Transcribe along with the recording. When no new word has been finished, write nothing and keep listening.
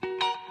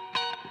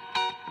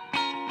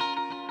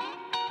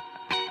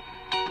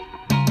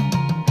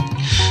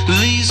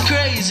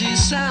crazy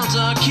sounds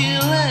are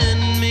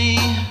killing me.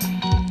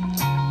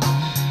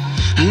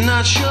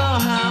 Not sure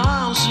how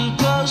I'm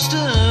supposed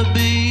to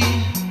be.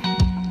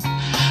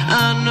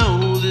 I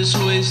know this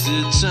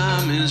wasted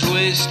time is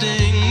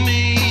wasting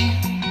me.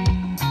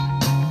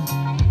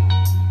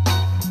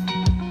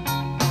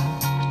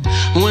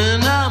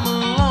 When I'm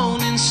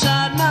alone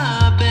inside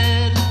my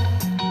bed,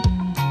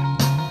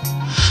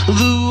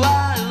 the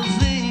wild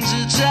things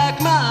attack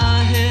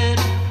my head.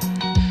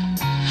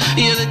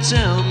 Yeah, they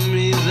tell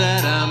me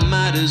that I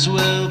might as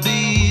well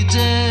be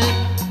dead.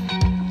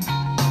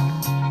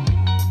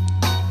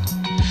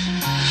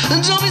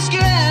 And don't be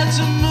scared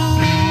to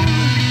move.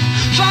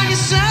 Find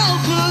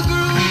yourself a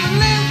groove and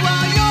live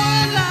while you're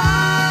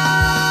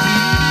alive.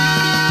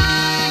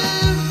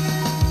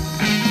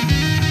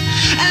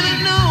 And I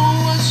know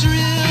what's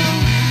real.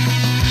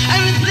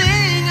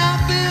 Everything I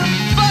feel.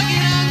 Fuck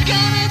it, I'm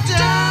gonna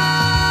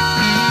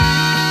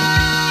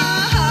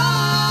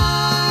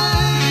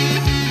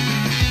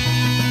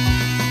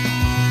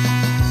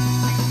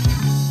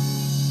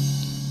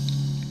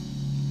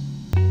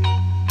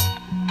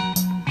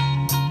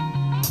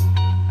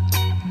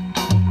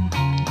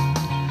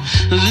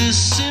This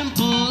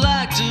simple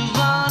act of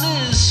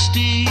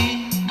honesty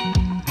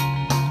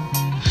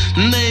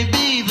may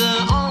be the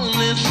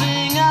only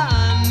thing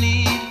I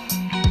need.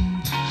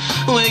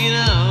 Waking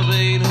up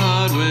ain't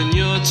hard when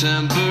you're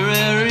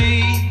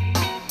temporary.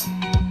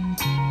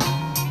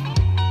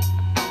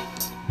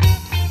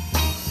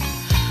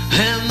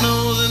 And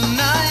though the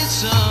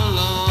nights are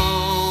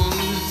long,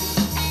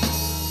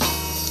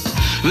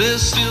 they're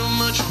still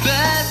much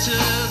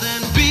better than